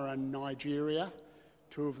Ghana and Nigeria,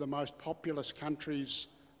 two of the most populous countries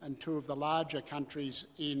and two of the larger countries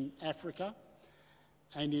in Africa.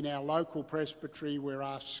 And in our local presbytery, we're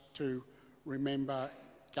asked to remember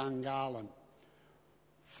Gungahlin.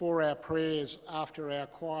 For our prayers, after our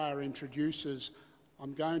choir introduces,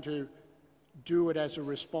 I'm going to do it as a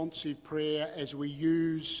responsive prayer as we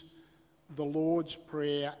use the Lord's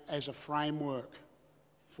Prayer as a framework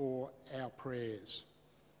for our prayers.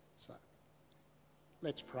 So,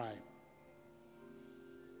 let's pray.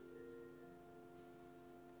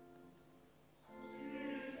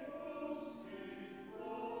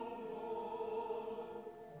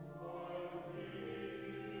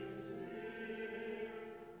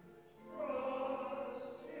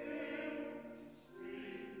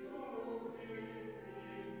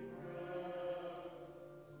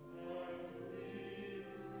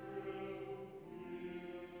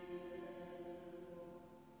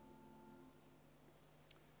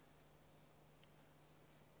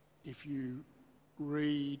 if you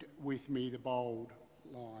read with me the bold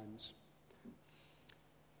lines.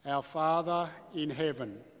 Our Father in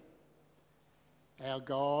heaven, our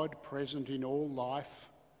God present in all life,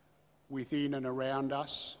 within and around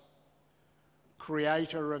us,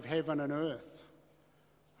 creator of heaven and earth,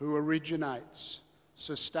 who originates,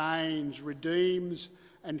 sustains, redeems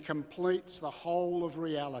and completes the whole of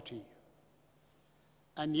reality,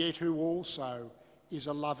 and yet who also is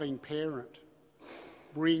a loving parent,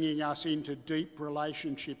 bringing us into deep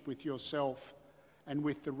relationship with yourself and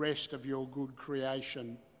with the rest of your good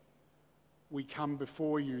creation. We come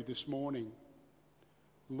before you this morning.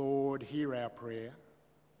 Lord, hear our prayer.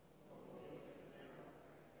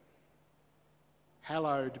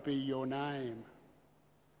 Hallowed be your name.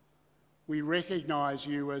 We recognise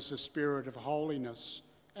you as the Spirit of holiness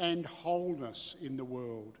and wholeness in the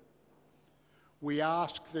world. We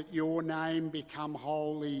ask that your name become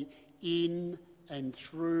holy in and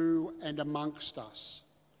through and amongst us,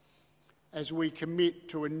 as we commit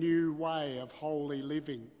to a new way of holy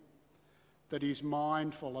living that is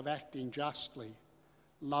mindful of acting justly,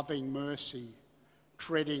 loving mercy,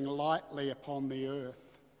 treading lightly upon the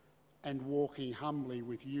earth, and walking humbly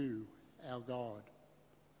with you, our God.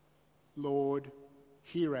 Lord,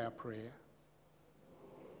 hear our prayer.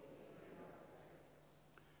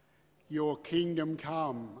 Your kingdom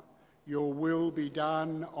come, your will be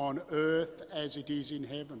done on earth as it is in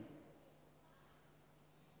heaven.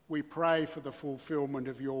 We pray for the fulfilment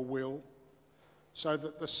of your will, so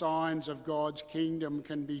that the signs of God's kingdom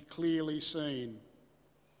can be clearly seen.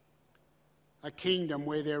 A kingdom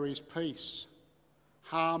where there is peace,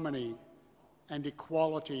 harmony and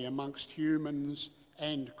equality amongst humans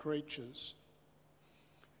and creatures.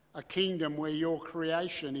 A kingdom where your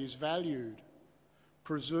creation is valued,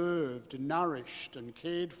 preserved, nourished and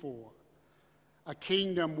cared for. A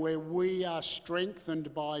kingdom where we are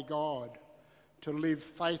strengthened by God to live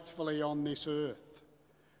faithfully on this earth,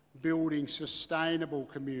 building sustainable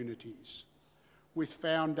communities with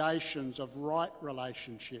foundations of right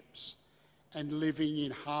relationships and living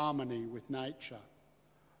in harmony with nature.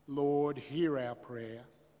 Lord, hear our prayer.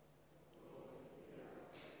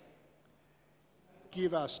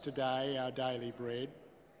 Give us today our daily bread.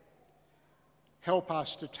 Help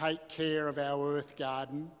us to take care of our earth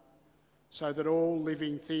garden so that all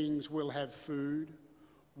living things will have food,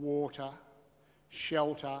 water,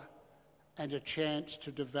 shelter and a chance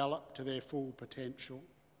to develop to their full potential.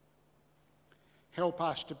 Help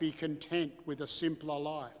us to be content with a simpler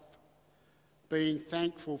life, being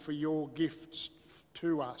thankful for your gifts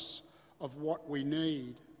to us of what we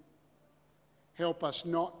need. Help us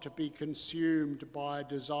not to be consumed by a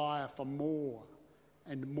desire for more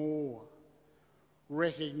and more,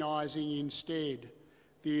 recognising instead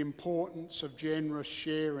the importance of generous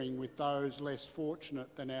sharing with those less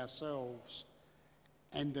fortunate than ourselves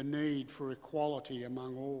and the need for equality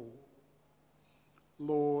among all.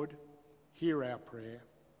 Lord, hear our prayer.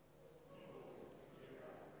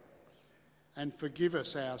 And forgive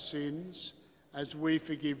us our sins as we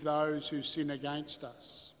forgive those who sin against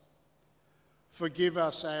us. Forgive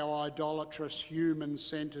us our idolatrous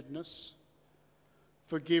human-centredness.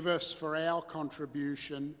 Forgive us for our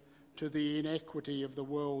contribution to the inequity of the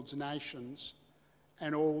world's nations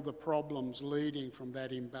and all the problems leading from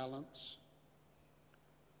that imbalance.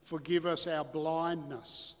 Forgive us our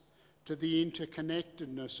blindness to the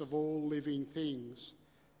interconnectedness of all living things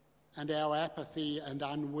and our apathy and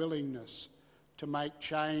unwillingness to make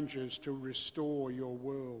changes to restore your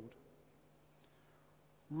world.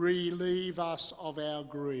 Relieve us of our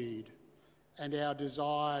greed and our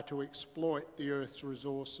desire to exploit the earth's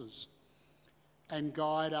resources and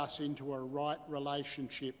guide us into a right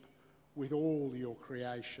relationship with all your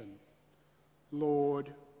creation.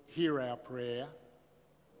 Lord, hear our prayer.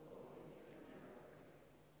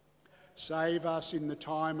 Save us in the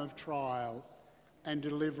time of trial and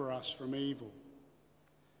deliver us from evil.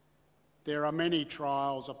 There are many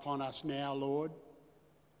trials upon us now, Lord.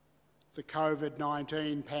 The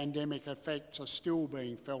COVID-19 pandemic effects are still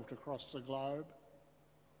being felt across the globe.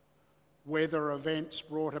 Weather events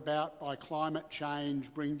brought about by climate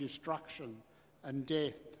change bring destruction and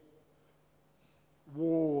death.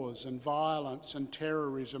 Wars and violence and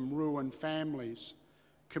terrorism ruin families,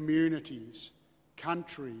 communities,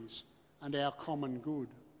 countries, and our common good.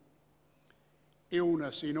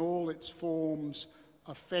 Illness in all its forms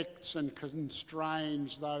affects and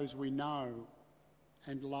constrains those we know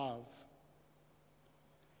and love.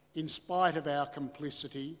 In spite of our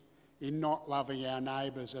complicity in not loving our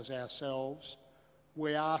neighbours as ourselves,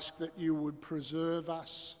 we ask that you would preserve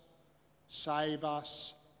us, save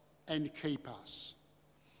us and keep us.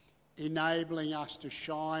 enabling us to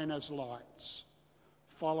shine as lights,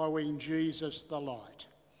 following Jesus the light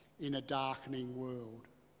in a darkening world.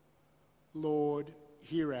 Lord,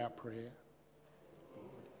 hear our prayer.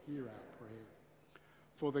 Lord, hear our prayer.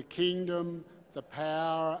 For the kingdom, the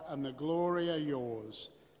power and the glory are yours,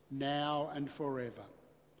 now and forever.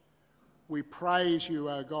 We praise you,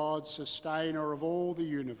 O God, sustainer of all the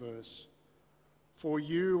universe. For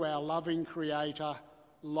you, our loving creator,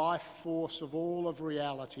 life force of all of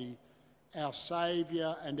reality, our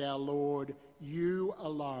Saviour and our Lord, you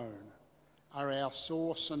alone are our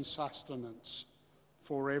source and sustenance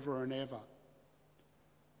forever and ever.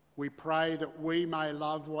 We pray that we may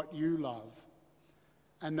love what you love,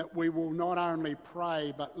 and that we will not only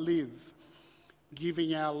pray but live,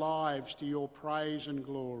 giving our lives to your praise and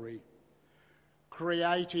glory.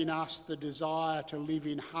 Create in us the desire to live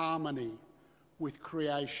in harmony with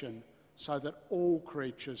creation, so that all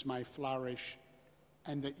creatures may flourish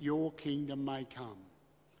and that your kingdom may come.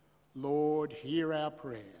 Lord, hear our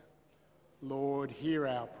prayer. Lord, hear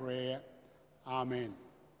our prayer. Amen.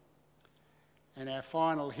 And our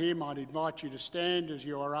final hymn, I'd invite you to stand as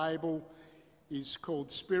you are able, is called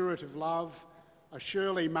Spirit of Love, a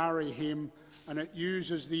Shirley Murray hymn, and it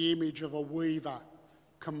uses the image of a weaver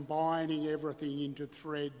combining everything into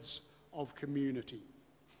threads of community.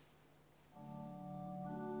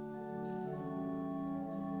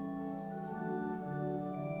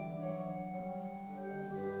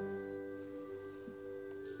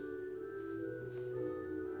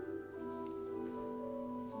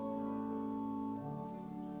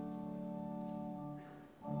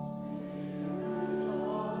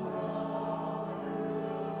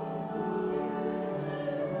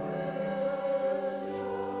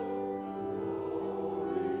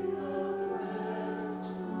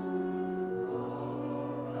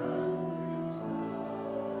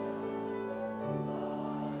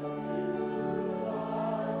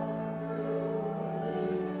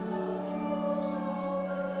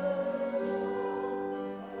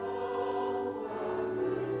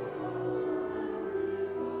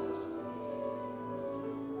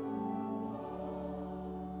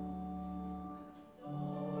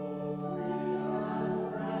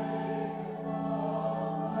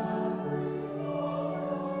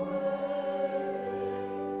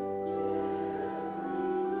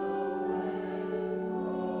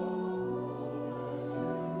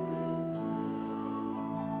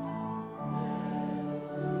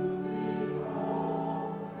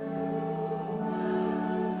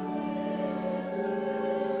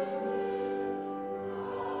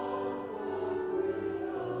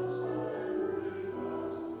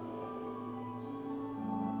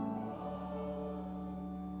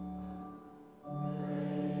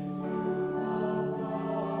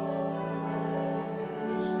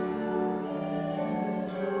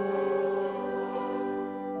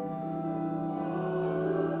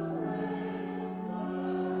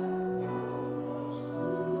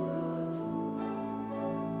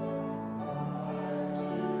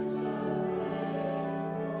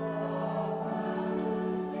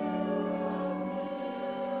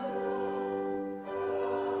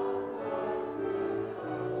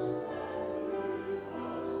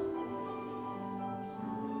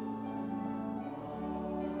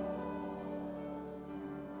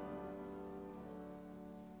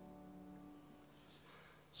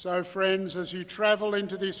 So friends, as you travel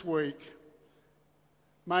into this week,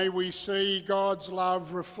 may we see God's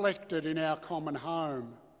love reflected in our common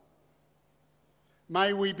home.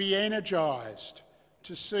 May we be energised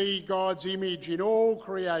to see God's image in all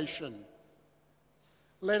creation.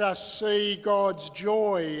 Let us see God's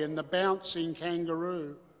joy in the bouncing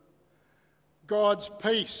kangaroo, God's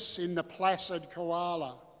peace in the placid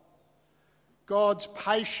koala, God's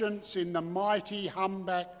patience in the mighty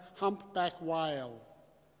humpback whale,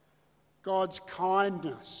 God's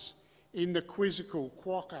kindness in the quizzical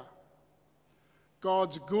quokka,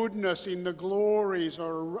 God's goodness in the glories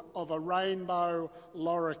of a rainbow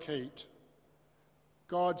lorikeet,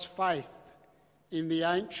 God's faith in the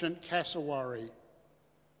ancient cassowary,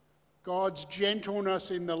 God's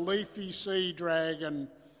gentleness in the leafy sea dragon,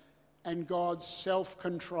 and God's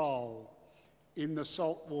self-control in the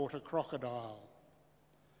saltwater crocodile.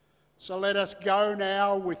 So let us go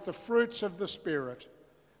now with the fruits of the Spirit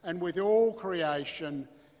and with all creation,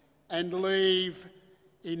 and leave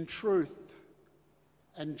in truth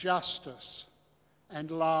and justice and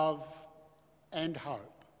love and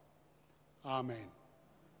hope. Amen.